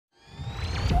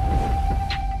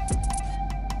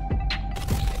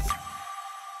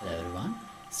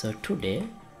So today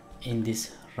in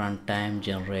this runtime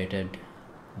generated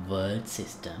world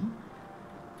system,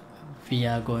 we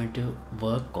are going to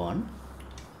work on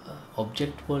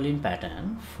object pooling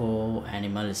pattern for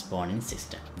animal spawning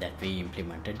system that we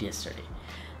implemented yesterday.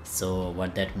 So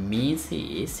what that means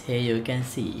is, here you can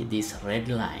see these red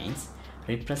lines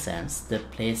represents the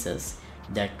places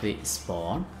that we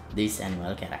spawn these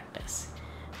animal characters,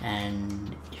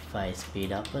 and if I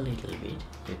speed up a little bit,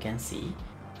 you can see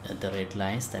the red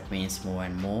lines. That means more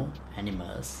and more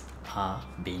animals are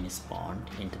being spawned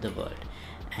into the world,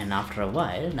 and after a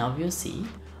while now you see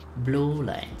blue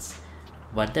lines.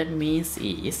 What that means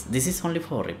is, this is only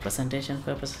for representation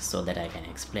purposes so that I can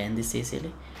explain this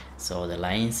easily. So the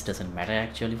lines doesn't matter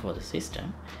actually for the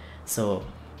system. So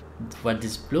what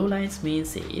this blue lines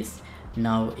means is,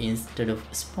 now instead of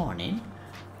spawning,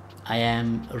 I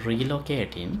am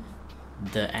relocating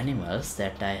the animals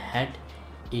that I had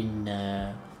in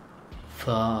a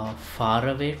far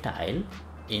away tile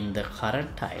in the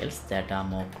current tiles that are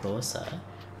more closer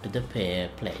to the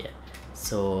player.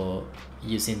 So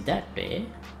using that way,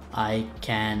 I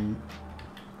can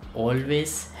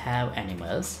always have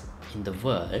animals in the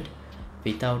world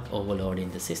without overloading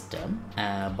the system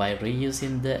by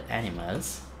reusing the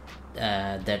animals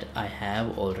that I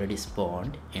have already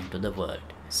spawned into the world.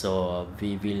 So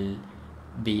we will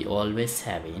be always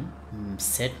having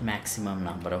set maximum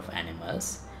number of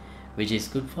animals, which is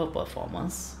good for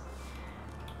performance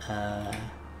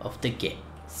of the game.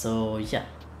 So yeah,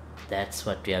 that's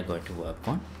what we are going to work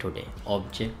on today,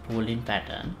 object pooling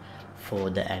pattern for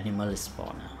the animal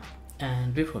spawner.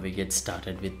 And before we get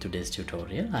started with today's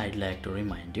tutorial, I'd like to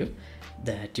remind you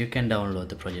that you can download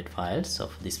the project files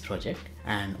of this project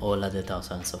and all other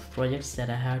thousands of projects that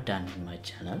I have done in my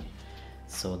channel.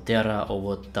 So there are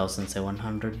over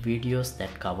 1700 videos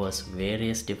that covers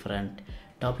various different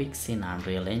topics in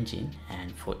Unreal Engine,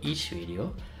 and for each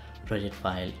video, project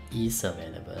file is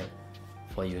available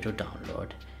for you to download.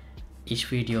 Each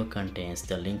video contains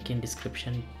the link in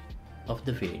description of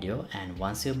the video, and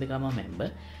once you become a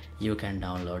member, you can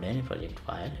download any project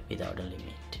file without a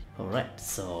limit. Alright,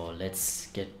 so let's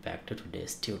get back to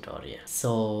today's tutorial.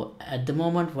 So at the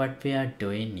moment what we are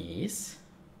doing is,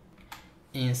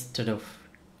 instead of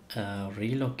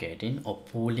relocating or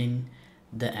pooling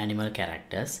the animal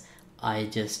characters, I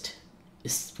just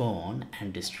spawn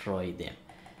and destroy them.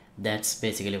 That's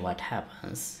basically what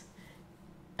happens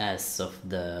as of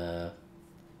the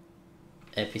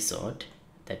episode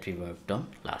that we worked on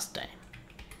last time,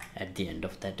 at the end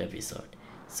of that episode.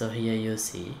 So here you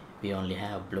see we only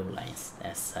have blue lines,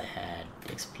 as I had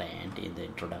explained in the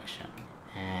introduction,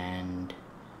 and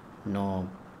no,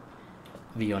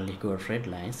 we only got red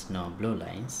lines, no blue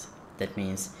lines. That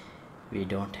means we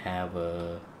don't have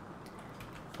a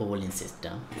pooling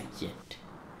system yet.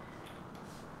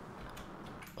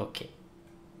 Okay,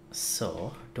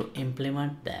 so to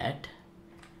implement that,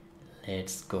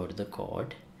 let's go to the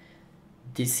code.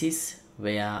 This is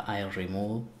where I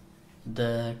remove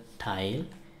the tile.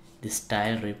 This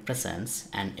tile represents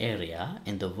an area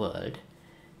in the world,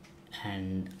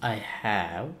 and I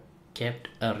have kept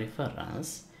a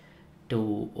reference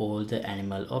to all the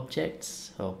animal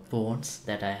objects or pawns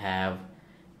that I have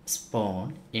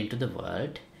spawned into the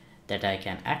world that I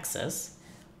can access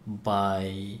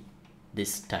by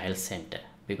this tile center,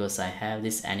 because I have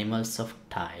this animals of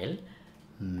tile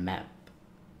map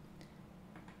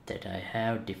that I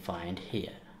have defined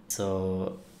here.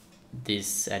 So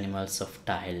this animals of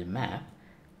tile map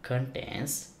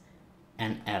contains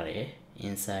an array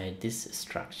inside this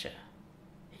structure.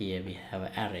 Here we have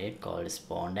an array called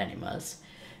spawned animals,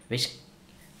 which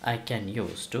I can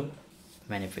use to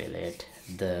manipulate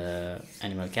the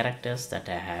animal characters that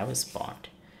I have spawned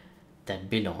that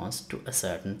belongs to a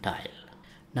certain tile.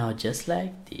 Now just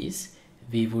like this,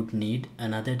 we would need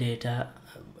another data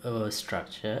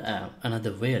structure,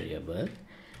 another variable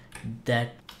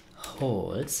that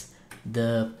holds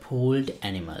the pooled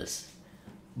animals.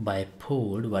 By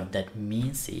pooled, what that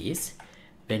means is,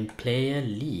 when player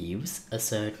leaves a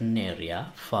certain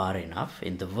area far enough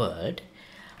in the world,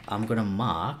 I'm gonna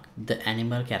mark the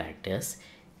animal characters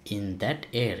in that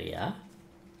area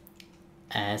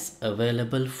as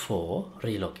available for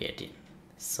relocating.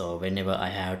 So whenever I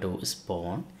have to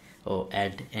spawn or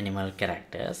add animal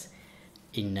characters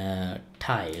in a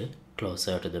tile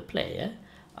closer to the player,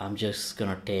 I'm just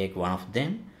gonna take one of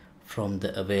them from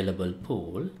the available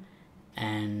pool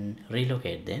and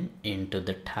relocate them into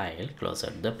the tile closer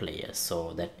to the player,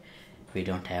 so that we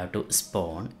don't have to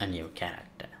spawn a new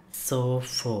character. So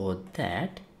for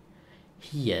that,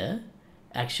 here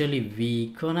actually we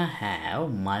gonna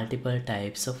have multiple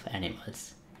types of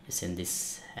animals. is in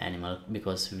this animal,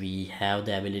 because we have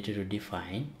the ability to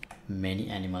define many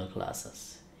animal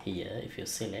classes. Here if you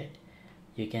select,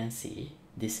 you can see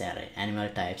this array, animal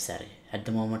types array. At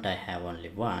the moment I have only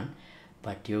one,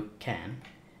 but you can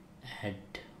add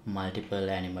multiple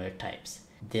animal types.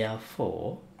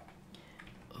 Therefore,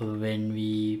 when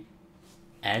we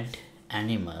add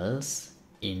animals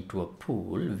into a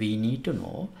pool, we need to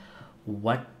know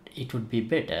what it would be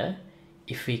better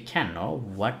if we can know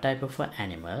what type of an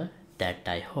animal that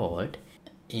I hold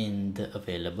in the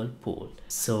available pool.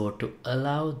 So to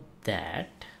allow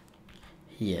that,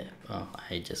 here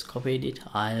I just copied it.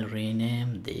 I'll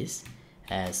rename this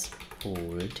as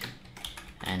pooled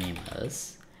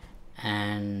animals,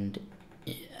 and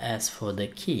as for the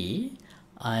key,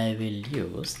 I will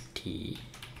use T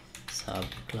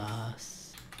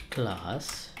subclass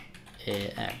class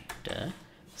a actor.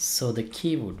 So the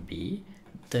key would be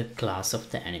the class of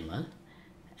the animal,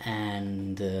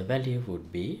 and the value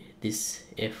would be this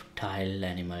f tile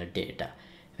animal data,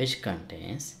 which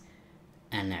contains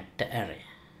an actor array.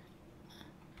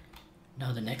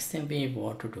 Now the next thing we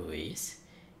want to do is,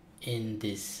 in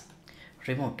this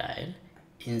remove tile,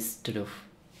 instead of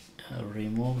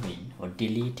removing or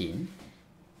deleting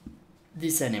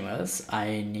these animals,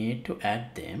 I need to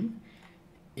add them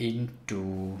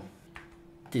into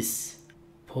this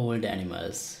pooled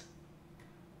animals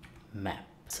map.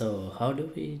 So how do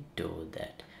we do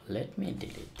that? Let me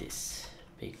delete this,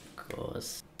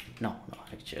 because no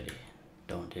actually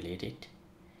don't delete it.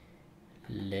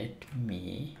 Let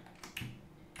me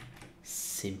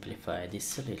simplify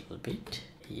this a little bit.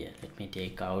 Here let me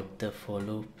take out the for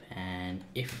loop, and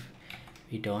if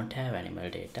we don't have animal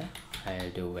data,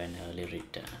 I'll do an early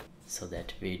return, so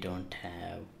that we don't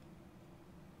have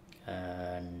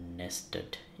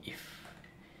nested if.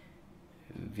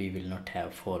 We will not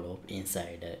have for loop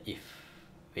inside if,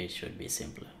 which should be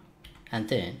simpler. And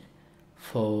then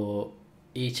for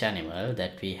each animal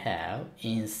that we have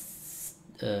in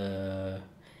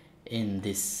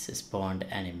this spawned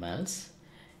animals,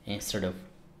 instead of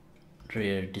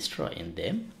destroying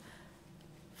them,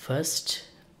 first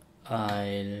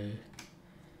I'll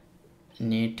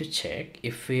need to check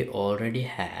if we already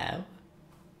have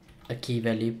a key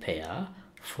value pair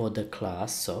for the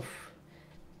class of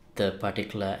the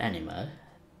particular animal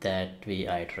that we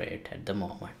iterate at the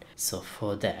moment. So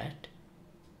for that,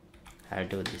 I'll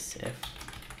do this f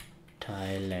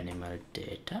tile animal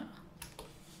data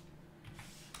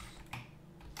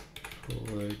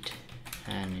pooled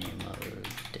animal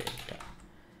data,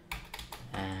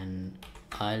 and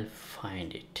I'll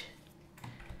find it.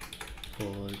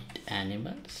 Pooled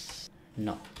animals,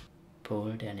 no,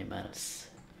 pooled animals,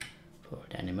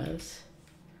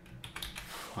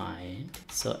 find.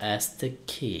 So as the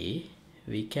key,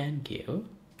 we can give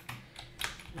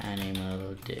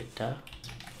animal data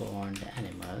spawned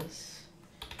animals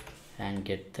and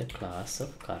get the class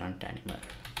of current animal,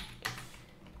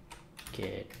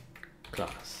 get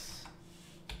class,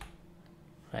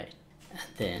 right?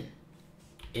 And then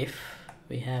if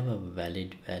we have a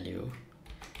valid value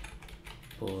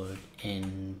pooled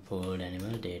in pooled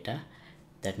animal data,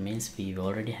 that means we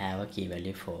already have a key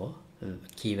value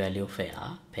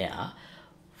pair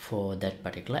for that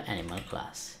particular animal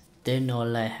class. Then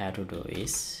all I have to do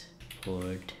is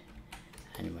pooled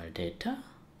animal data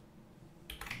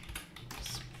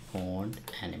spawned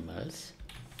animals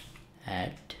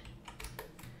at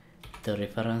the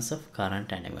reference of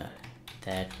current animal.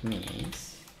 That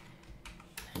means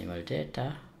animal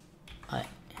data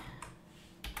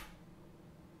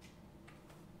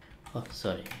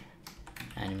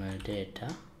animal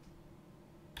data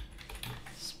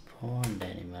spawned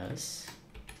animals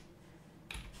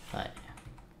I.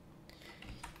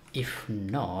 If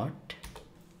not,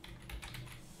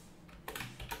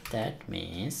 that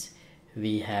means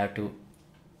we have to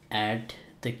add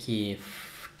the key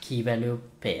value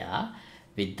pair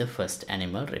with the first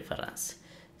animal reference.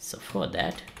 So for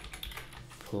that,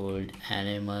 pooled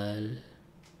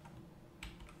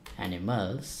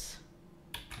animals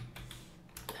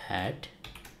at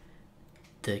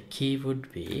the key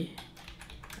would be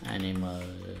animal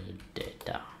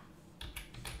data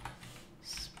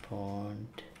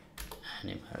spawned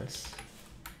animals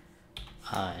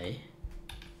I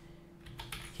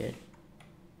get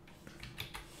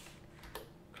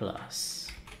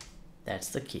class. That's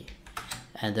the key,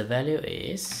 and the value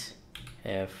is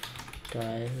f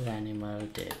tile animal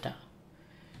data,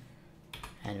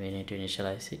 and we need to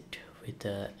initialize it with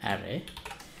the array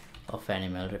of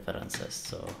animal references.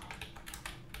 So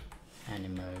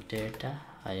animal data,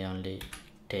 I only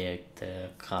take the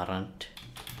current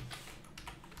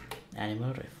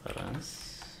animal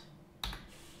reference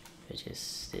which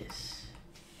is this.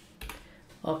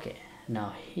 Okay,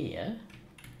 now here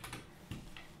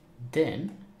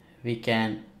then we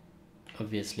can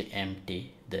obviously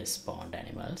empty the spawned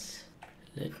animals.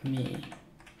 Let me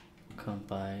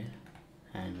compile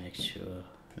and make sure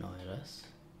no errors.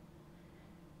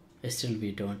 Still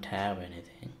we don't have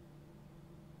anything.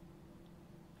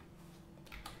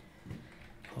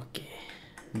 Okay,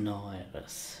 no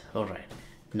errors. Alright,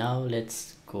 now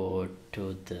let's go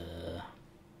to the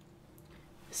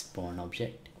spawn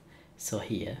object. So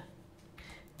here,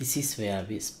 this is where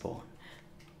we spawn.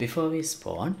 Before we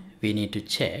spawn, we need to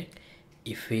check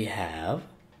if we have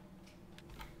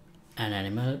an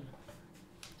animal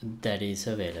that is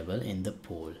available in the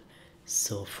pool.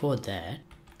 So for that,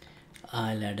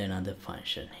 I'll add another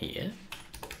function here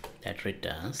that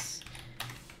returns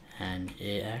an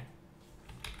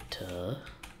actor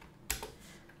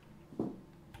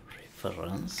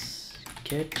reference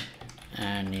get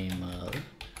animal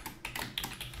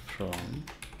from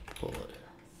pool,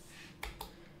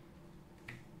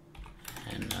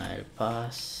 and I'll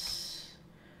pass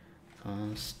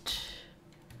const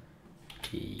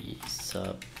the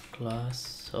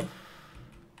subclass of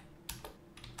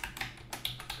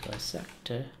class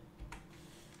actor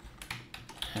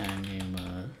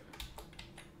animal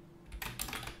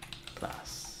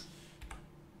class.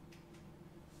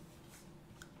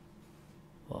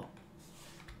 Wow.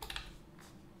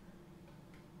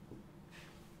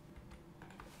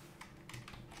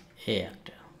 A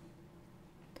actor.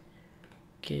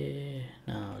 Okay,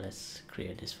 now let's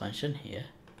create this function here.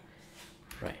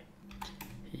 Right,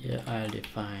 here I'll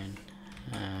define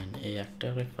an A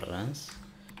actor reference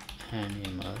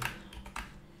animal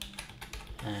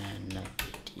and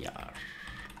ptr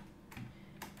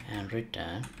and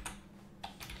return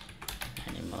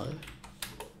animal.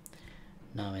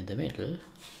 Now in the middle,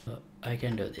 I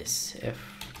can do this f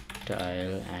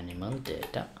tile animal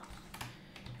data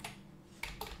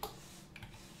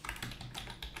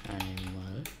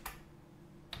animal.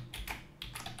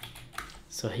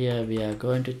 So here we are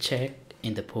going to check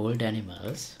in the pooled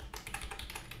animals,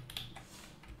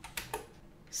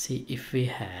 see if we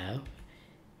have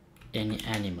any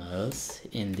animals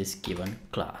in this given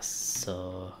class.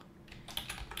 So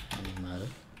animal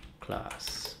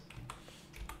class.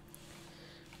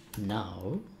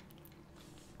 Now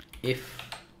if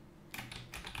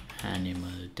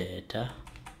animal data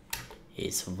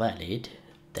is valid,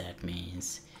 that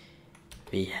means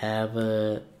we have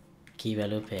a key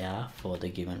value pair for the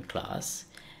given class.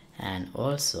 And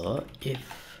also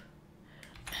if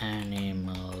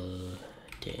animal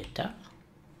data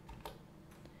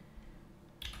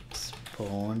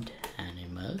spawned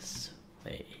animals,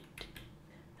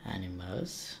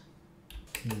 animals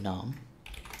num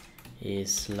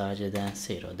is larger than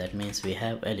 0, that means we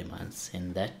have elements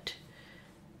in that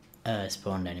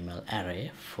spawned animal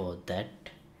array for that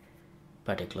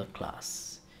particular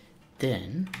class.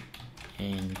 Then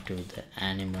into the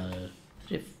animal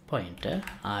ref pointer,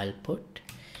 I'll put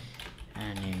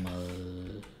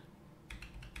animal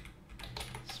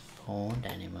spawned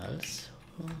animals,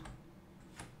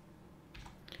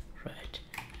 right,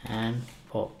 and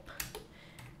pop.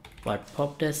 What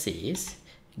pop does is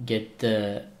get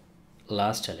the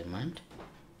last element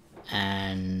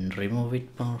and remove it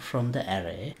from the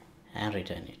array and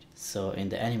return it. So in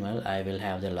the animal I will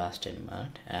have the last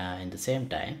element, in the same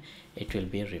time it will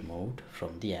be removed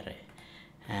from the array,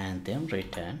 and then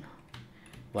return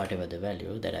whatever the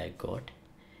value that I got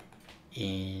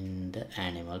in the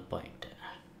animal pointer.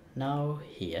 Now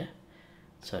here,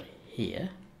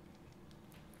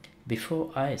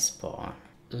 before I spawn,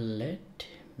 let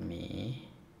me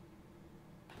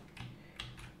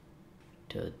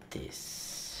do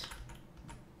this.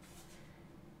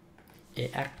 A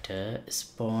actor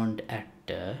spawned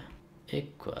actor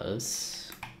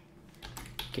equals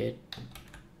get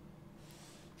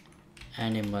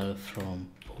animal from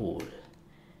pool,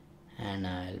 and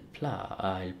I'll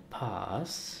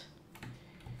pass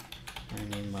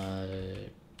animal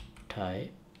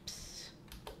types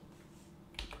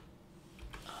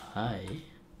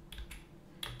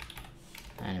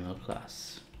animal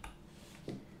class.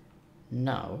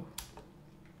 Now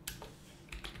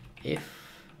if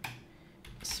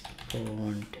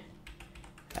spawned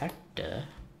actor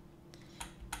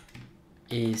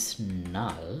is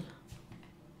null,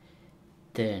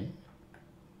 then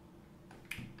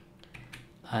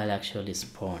I'll actually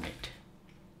spawn it.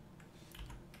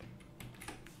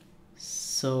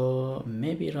 So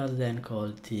maybe rather than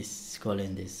calling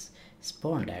this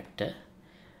spawned actor,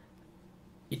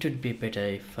 it would be better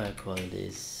if I call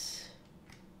this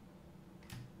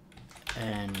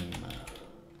animal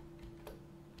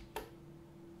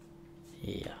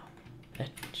Yeah,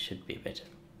 that should be better.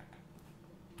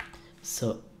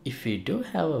 So if we do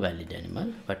have a valid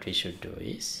animal, what we should do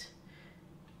is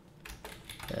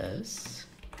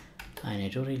I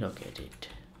need to relocate it.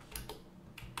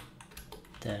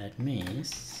 That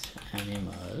means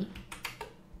animal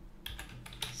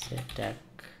set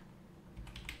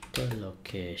the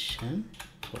location,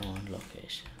 spawn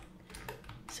location.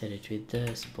 Set it with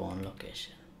the spawn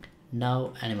location.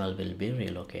 Now animal will be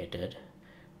relocated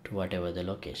to whatever the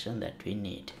location that we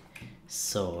need.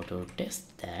 So to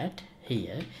test that,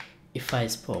 here if I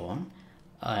spawn,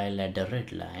 I'll add a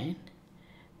red line,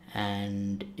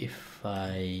 and if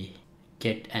I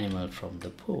get animal from the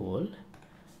pool,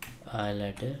 I'll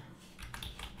add a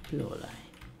blue line.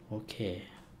 Okay,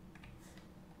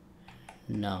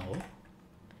 now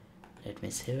let me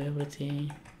save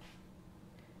everything,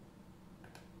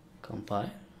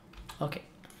 compile. Okay,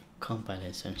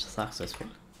 compilation successful.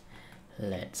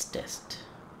 Let's test.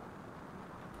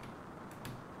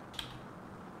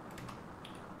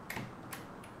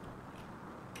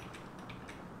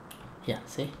 Yeah,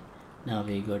 see, now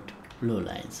we got blue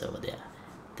lines over there.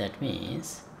 That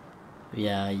means we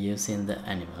are using the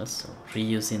animals, so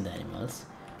reusing the animals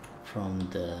from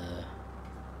the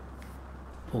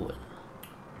pool.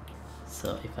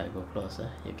 So if I go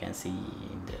closer, you can see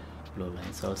in the blue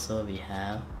lines also we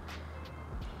have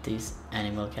these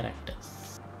animal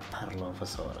characters,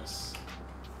 Parlophosauros.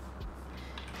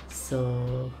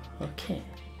 So okay,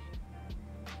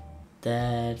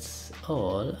 that's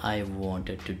all I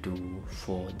wanted to do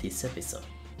for this episode.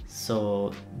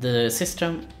 So the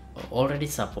system already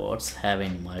supports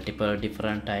having multiple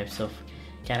different types of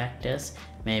characters.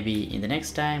 Maybe in the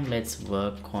next time, let's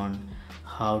work on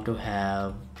how to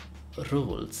have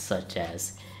rules such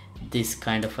as this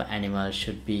kind of animal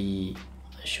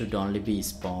should only be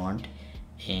spawned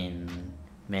in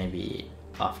maybe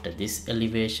after this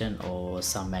elevation, or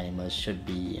some animals should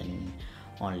be in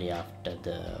only after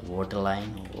the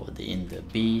waterline or in the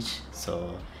beach.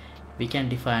 So we can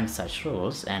define such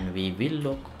rules, and we will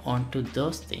look onto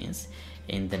those things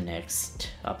in the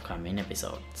next upcoming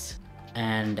episodes.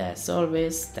 And as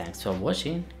always, thanks for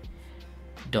watching.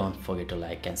 Don't forget to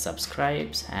like and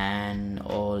subscribe, and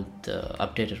all the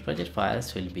updated project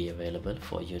files will be available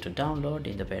for you to download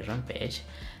in the Patreon page.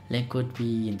 Link would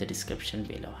be in the description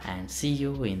below, and see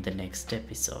you in the next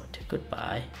episode.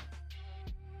 Goodbye.